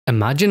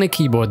Imagine a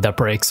keyboard that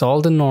breaks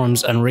all the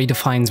norms and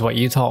redefines what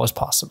you thought was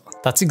possible.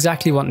 That's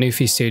exactly what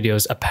Nuphy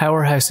Studios, a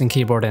powerhouse in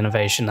keyboard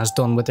innovation, has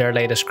done with their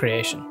latest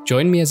creation.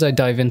 Join me as I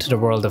dive into the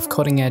world of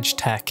cutting-edge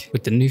tech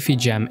with the Nuphy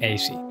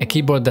Gem80, a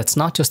keyboard that's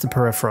not just a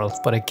peripheral,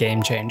 but a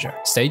game changer.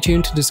 Stay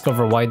tuned to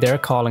discover why they're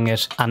calling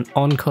it an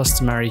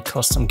uncustomary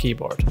custom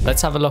keyboard.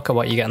 Let's have a look at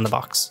what you get in the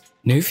box.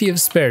 Nuphy have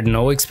spared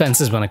no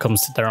expenses when it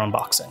comes to their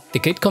unboxing. The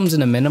kit comes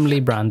in a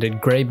minimally branded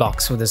grey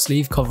box with a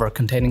sleeve cover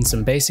containing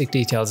some basic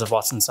details of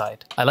what's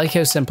inside. I like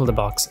how simple the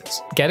box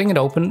is. Getting it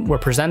open, we're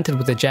presented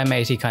with a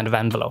Gem80 kind of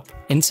envelope.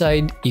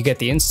 Inside, you get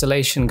the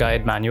installation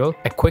guide manual,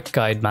 a quick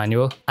guide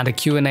manual, and a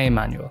Q&A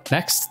manual.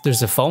 Next,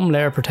 there's a foam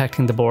layer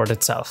protecting the board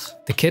itself.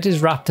 The kit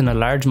is wrapped in a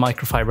large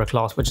microfiber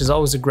cloth, which is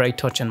always a great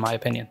touch in my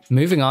opinion.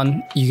 Moving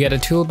on, you get a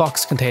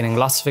toolbox containing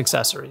lots of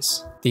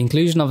accessories. The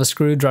inclusion of a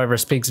screwdriver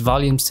speaks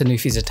volumes to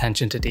Nuphy's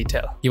attention to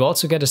detail. You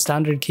also get a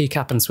standard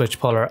keycap and switch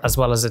puller, as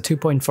well as a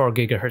 2.4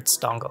 GHz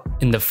dongle.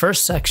 In the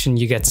first section,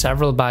 you get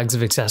several bags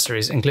of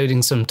accessories,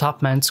 including some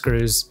top mount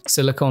screws,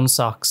 silicone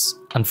socks,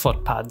 and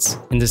foot pads.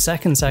 In the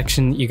second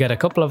section, you get a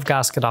couple of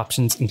gasket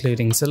options,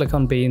 including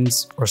silicone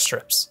beans or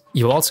strips.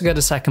 You also get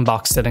a second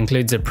box that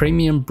includes a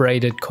premium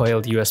braided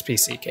coiled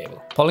USB-C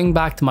cable. Pulling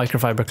back the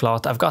microfiber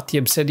cloth, I've got the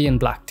Obsidian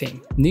Black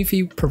theme.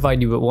 Nuphy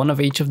provide you with one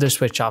of each of their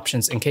switch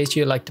options in case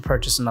you'd like to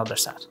purchase another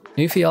set.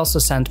 Nuphy also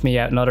sent me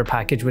out another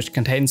package which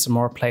contains some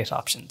more plate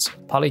options: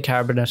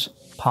 polycarbonate,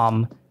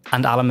 POM,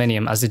 and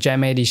aluminium, as the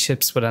Gem80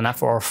 ships with an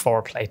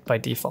Fr4 plate by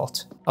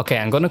default. Okay,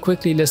 I'm going to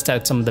quickly list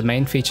out some of the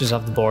main features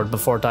of the board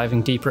before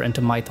diving deeper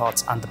into my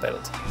thoughts and the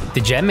build. The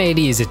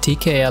Gem80 is a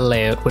TKL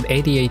layout with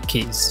 88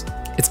 keys.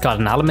 It's got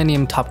an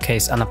aluminium top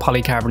case and a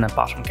polycarbonate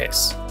bottom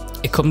case.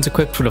 It comes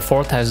equipped with a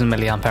 4000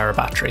 mAh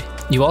battery.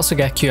 You also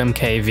get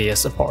QMK via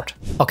support.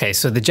 Okay,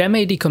 so the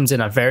Gem80 comes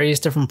in at various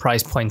different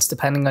price points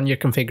depending on your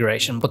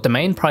configuration, but the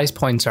main price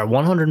points are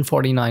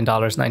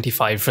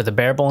 $149.95 for the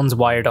bare bones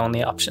wired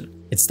only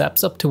option. It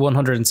steps up to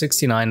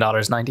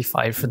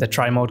 $169.95 for the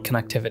tri-mode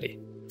connectivity.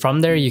 From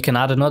there, you can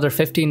add another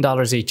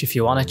 $15 each if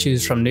you want to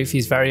choose from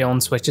Nuphy's very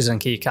own switches and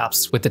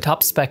keycaps, with the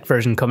top spec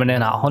version coming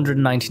in at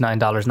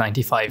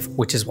 $199.95,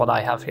 which is what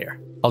I have here.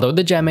 Although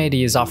the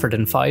Gem80 is offered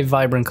in 5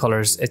 vibrant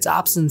colours, its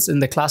absence in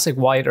the classic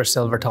white or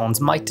silver tones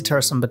might deter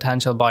some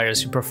potential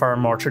buyers who prefer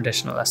more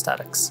traditional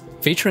aesthetics.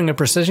 Featuring a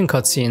precision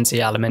cut CNC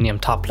aluminium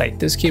top plate,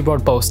 this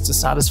keyboard boasts a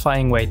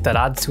satisfying weight that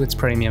adds to its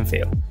premium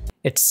feel.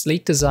 Its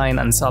sleek design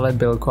and solid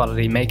build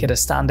quality make it a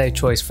standout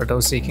choice for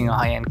those seeking a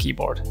high-end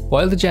keyboard.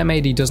 While the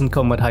Gem80 doesn't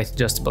come with height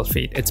adjustable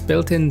feet, its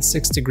built-in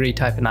 6-degree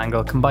typing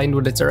angle combined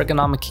with its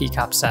ergonomic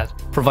keycap set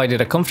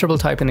provided a comfortable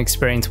typing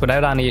experience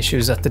without any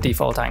issues at the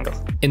default angle.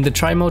 In the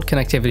tri-mode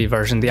connectivity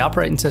version, the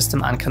operating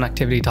system and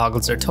connectivity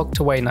toggles are tucked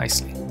away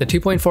nicely. The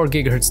 2.4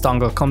 GHz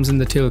dongle comes in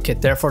the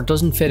toolkit, therefore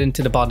doesn't fit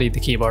into the body of the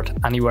keyboard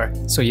anywhere,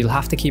 so you'll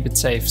have to keep it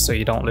safe so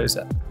you don't lose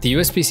it. The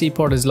USB-C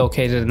port is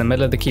located in the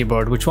middle of the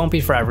keyboard, which won't be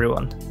for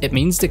everyone. It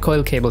means the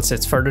coil cable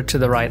sits further to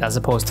the right as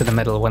opposed to the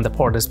middle when the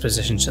port is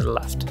positioned to the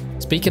left.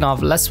 Speaking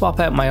of, let's swap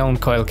out my own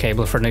coil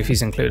cable for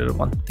Nuphy's included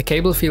one. The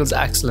cable feels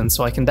excellent,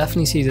 so I can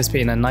definitely see this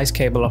being a nice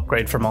cable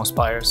upgrade for most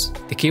buyers.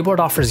 The keyboard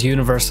offers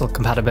universal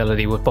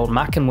compatibility with both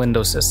Mac and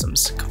Windows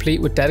systems, complete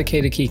with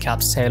dedicated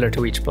keycaps tailored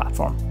to each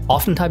platform.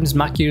 Oftentimes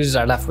Mac users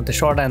are left with the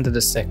short end of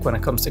the stick when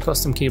it comes to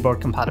custom keyboard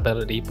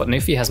compatibility, but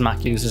Nuphy has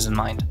Mac users in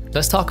mind.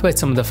 Let's talk about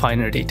some of the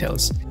finer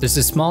details. There's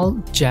a small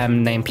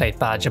gem nameplate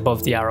badge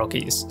above the arrow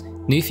keys.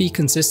 Nuphy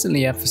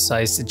consistently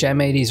emphasised the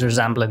Gem80's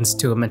resemblance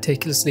to a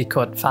meticulously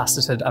cut,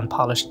 faceted and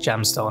polished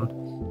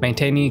gemstone,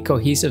 maintaining a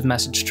cohesive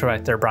message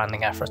throughout their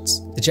branding efforts.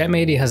 The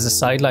Gem80 has a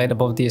side light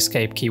above the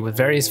escape key with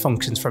various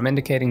functions from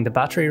indicating the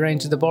battery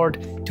range of the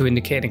board to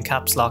indicating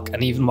caps lock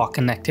and even what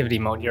connectivity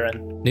mode you're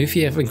in.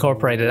 Nuphy have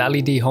incorporated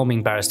LED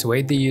homing bars to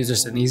aid the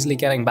users in easily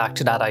getting back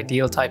to that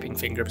ideal typing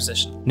finger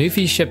position.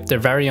 Nuphy shipped their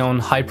very own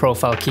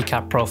high-profile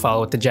keycap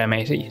profile with the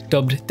Gem80,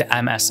 dubbed the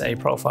MSA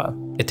profile.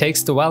 It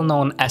takes the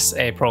well-known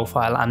SA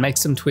profile and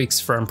makes some tweaks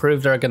for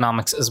improved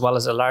ergonomics, as well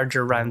as a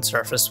larger round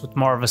surface with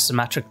more of a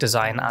symmetric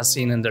design as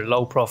seen in their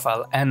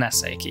low-profile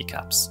NSA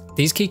keycaps.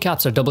 These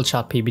keycaps are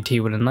double-shot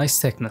PBT with a nice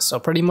thickness, so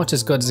pretty much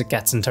as good as it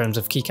gets in terms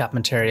of keycap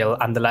material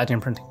and the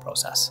legend printing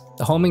process.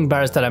 The homing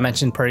bars that I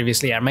mentioned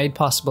previously are made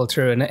possible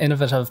through an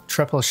innovative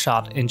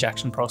triple-shot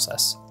injection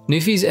process.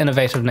 Nuphy's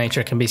innovative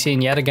nature can be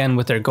seen yet again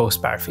with their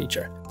Ghost Bar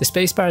feature. The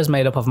spacebar is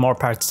made up of more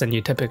parts than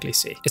you typically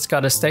see. It's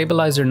got a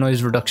stabilizer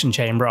noise reduction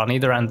chamber on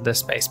either end of the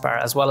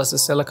spacebar, as well as a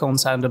silicone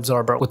sound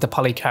absorber with the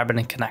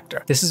polycarbonate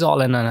connector. This is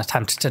all in an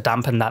attempt to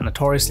dampen that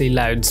notoriously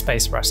loud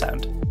spacebar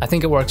sound. I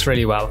think it works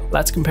really well.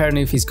 Let's compare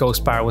Nuphy's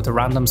Ghost Bar with a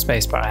random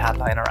spacebar I had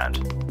lying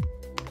around.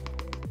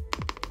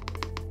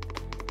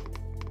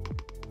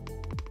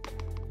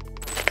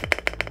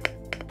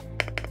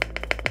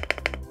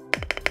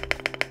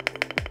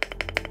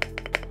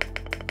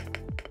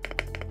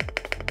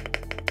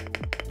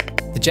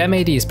 The The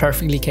Gem80 is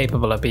perfectly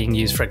capable of being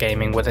used for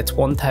gaming with its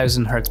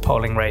 1000 Hz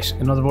polling rate,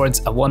 in other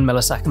words a 1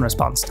 millisecond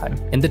response time.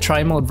 In the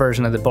tri-mode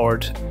version of the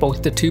board,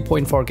 both the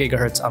 2.4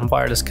 GHz and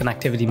wireless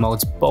connectivity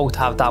modes both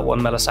have that 1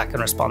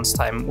 millisecond response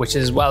time, which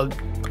is, well,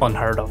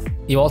 unheard of.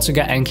 You also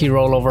get N-key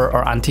rollover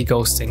or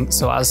anti-ghosting,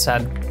 so as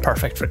said,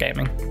 perfect for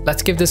gaming.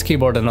 Let's give this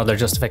keyboard another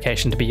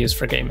justification to be used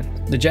for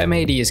gaming. The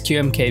Gem80 is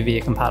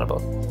QMK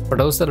compatible. For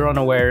those that are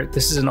unaware,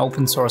 this is an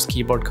open source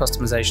keyboard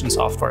customization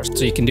software,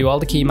 so you can do all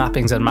the key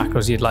mappings and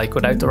macros you'd like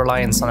without the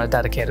reliance on a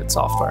dedicated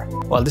software.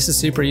 While this is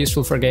super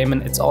useful for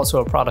gaming, it's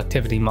also a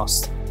productivity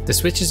must. The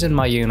switches in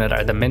my unit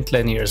are the Mint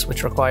Linears,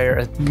 which require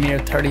a mere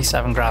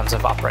 37 grams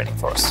of operating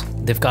force.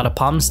 They've got a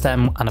POM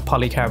stem and a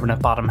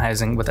polycarbonate bottom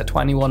housing with a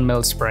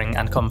 21mm spring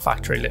and come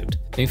factory lubed.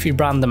 Nuphy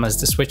brand them as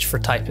the switch for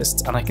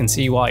typists, and I can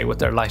see why with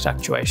their light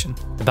actuation.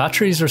 The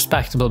battery is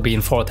respectable,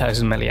 being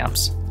 4000 mAh.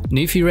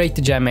 Nuphy rate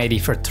the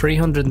Gem80 for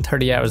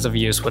 330 hours of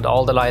use with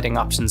all the lighting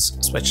options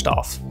switched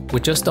off.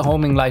 With just the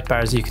homing light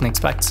bars, you can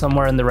expect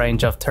somewhere in the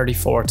range of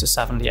 34 to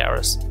 70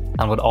 hours.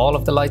 And with all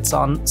of the lights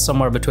on,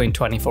 somewhere between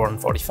 24 and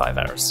 45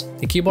 hours.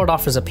 The keyboard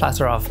offers a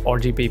plethora of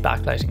RGB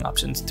backlighting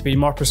options, to be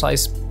more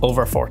precise,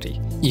 over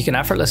 40. You can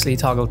effortlessly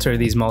toggle through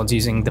these modes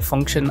using the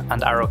function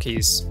and arrow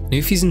keys.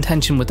 Nuphy's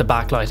intention with the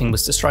backlighting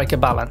was to strike a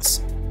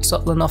balance,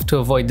 subtle enough to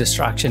avoid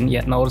distraction,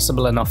 yet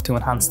noticeable enough to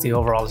enhance the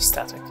overall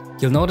aesthetic.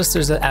 You'll notice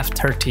there's an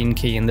F13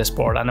 key in this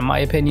board, and in my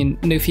opinion,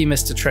 Nuphy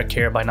missed a trick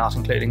here by not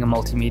including a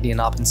multimedia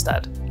knob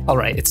instead.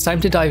 Alright, it's time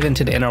to dive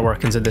into the inner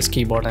workings of this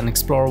keyboard and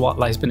explore what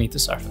lies beneath the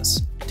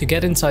surface. To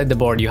get inside the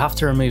board, you have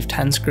to remove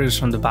 10 screws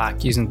from the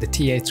back using the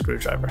T8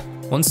 screwdriver.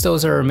 Once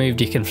those are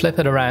removed, you can flip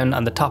it around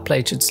and the top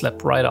plate should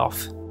slip right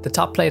off. The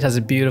top plate has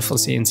a beautiful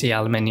CNC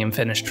aluminium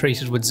finish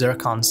treated with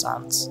zircon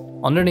sands.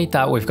 Underneath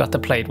that, we've got the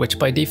plate, which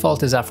by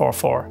default is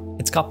Fr4.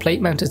 It's got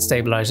plate mounted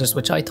stabilizers,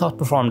 which I thought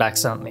performed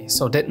excellently,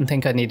 so didn't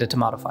think I needed to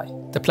modify.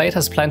 The plate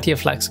has plenty of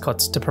flex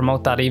cuts to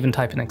promote that even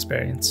typing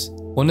experience.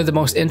 One of the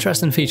most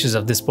interesting features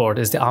of this board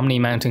is the Omni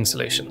mounting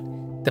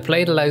solution. The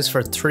plate allows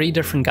for 3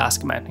 different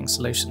gasket mounting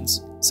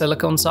solutions: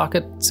 silicone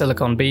socket,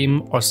 silicone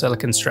beam, or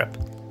silicone strip,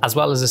 as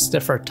well as a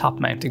stiffer top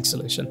mounting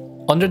solution.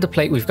 Under the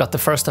plate, we've got the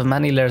first of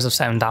many layers of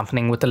sound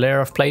dampening, with a layer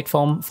of plate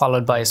foam,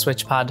 followed by a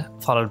switch pad,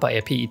 followed by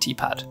a PET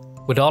pad.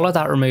 With all of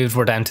that removed,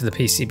 we're down to the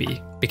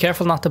PCB. Be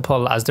careful not to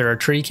pull, as there are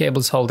 3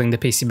 cables holding the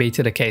PCB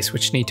to the case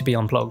which need to be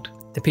unplugged.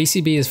 The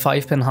PCB is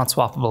 5-pin hot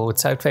swappable with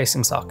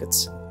south-facing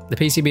sockets. The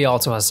PCB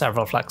also has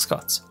several flex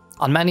cuts.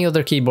 On many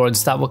other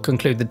keyboards that would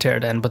conclude the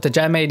teardown, but the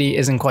Gem80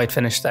 isn't quite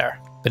finished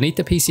there. Beneath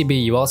the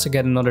PCB, you also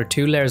get another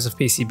 2 layers of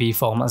PCB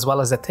foam, as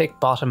well as a thick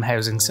bottom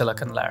housing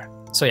silicone layer.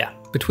 So yeah,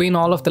 between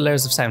all of the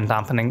layers of sound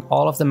dampening,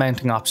 all of the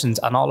mounting options,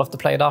 and all of the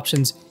plate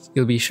options,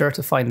 you'll be sure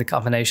to find the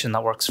combination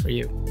that works for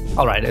you.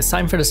 Alright, it's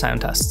time for the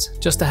sound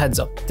test. Just a heads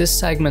up, this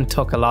segment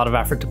took a lot of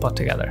effort to put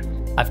together.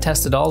 I've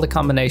tested all the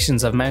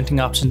combinations of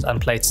mounting options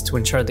and plates to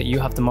ensure that you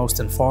have the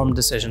most informed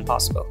decision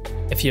possible.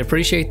 If you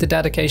appreciate the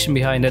dedication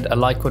behind it, a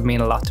like would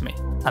mean a lot to me.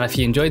 And if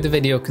you enjoyed the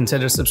video,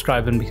 consider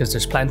subscribing, because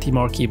there's plenty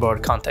more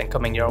keyboard content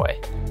coming your way.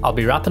 I'll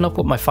be wrapping up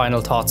with my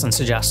final thoughts and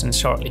suggestions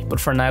shortly, but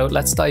for now,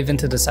 let's dive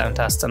into the sound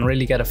test and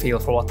really get a feel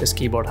for what this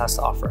keyboard has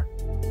to offer.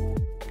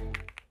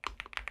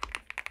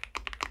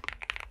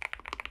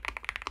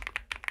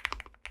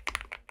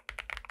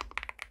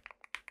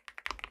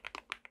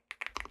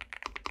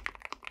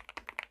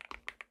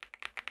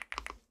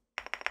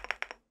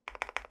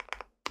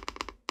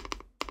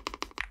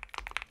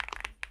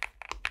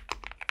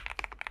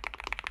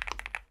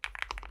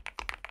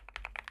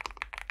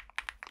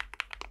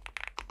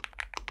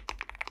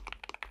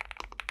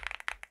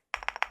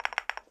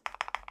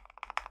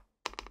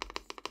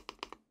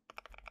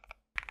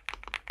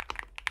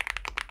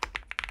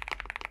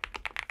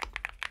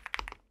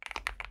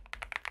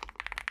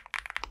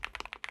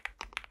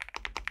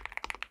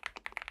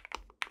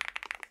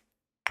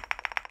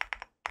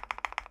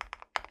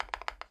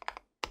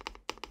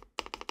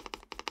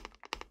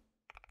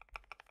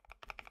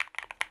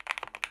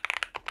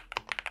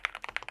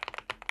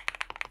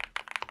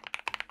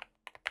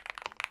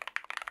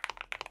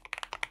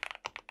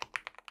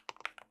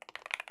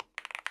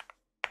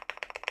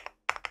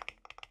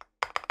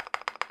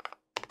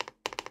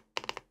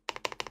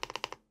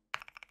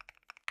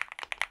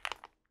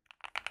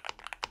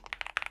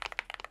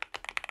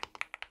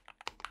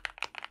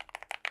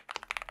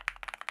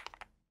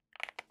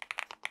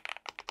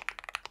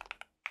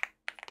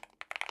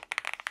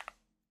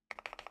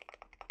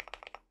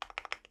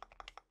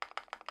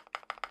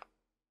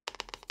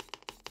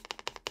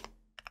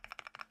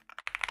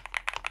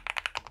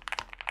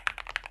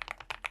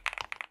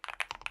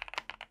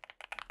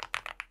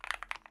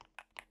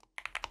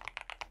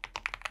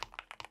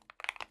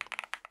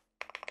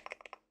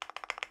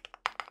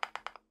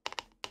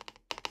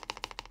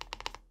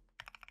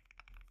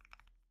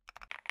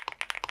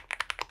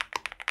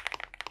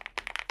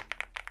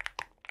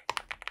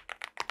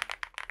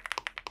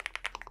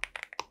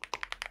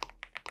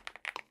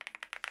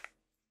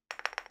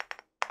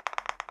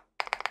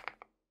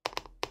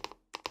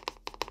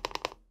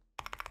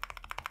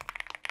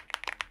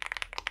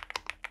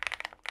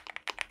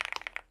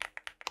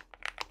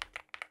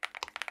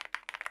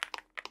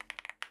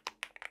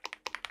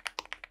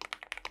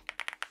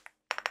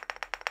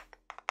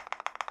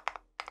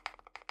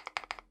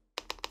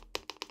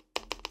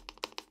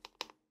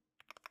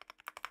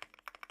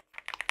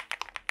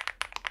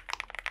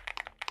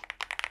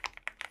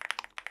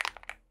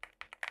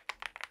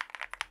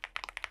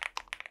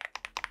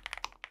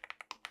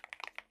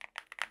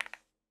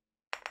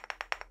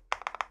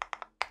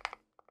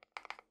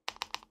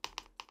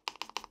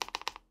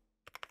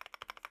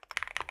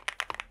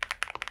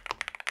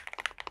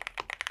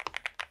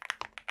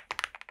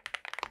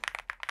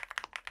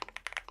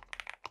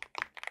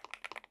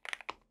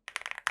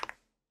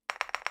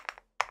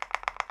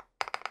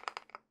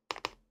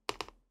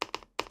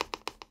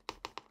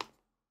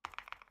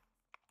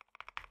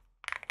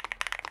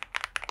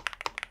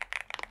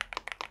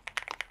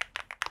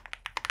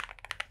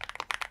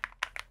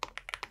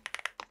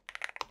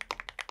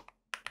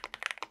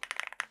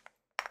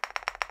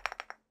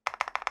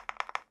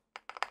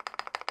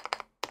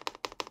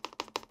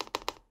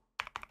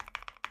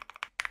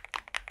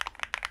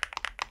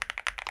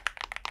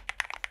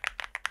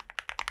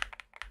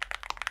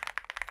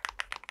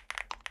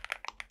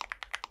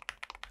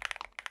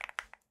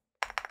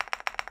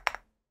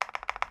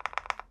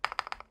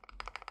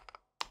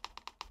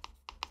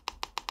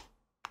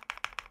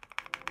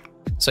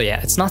 So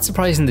yeah, it's not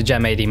surprising the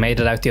Gem80 made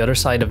it out the other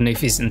side of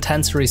Nuphy's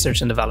intense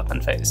research and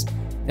development phase.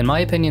 In my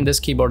opinion, this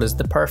keyboard is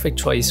the perfect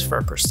choice for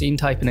a pristine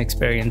typing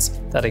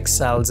experience that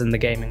excels in the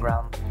gaming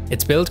realm.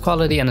 Its build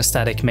quality and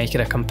aesthetic make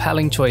it a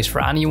compelling choice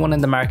for anyone in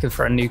the market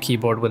for a new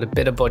keyboard with a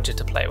bit of budget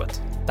to play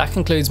with. That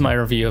concludes my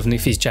review of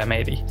Nuphy's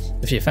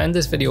Gem80. If you found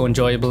this video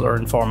enjoyable or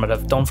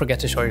informative, don't forget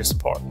to show your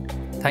support.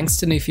 Thanks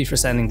to Nuphy for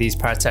sending these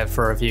parts out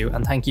for review,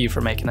 and thank you for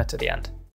making it to the end.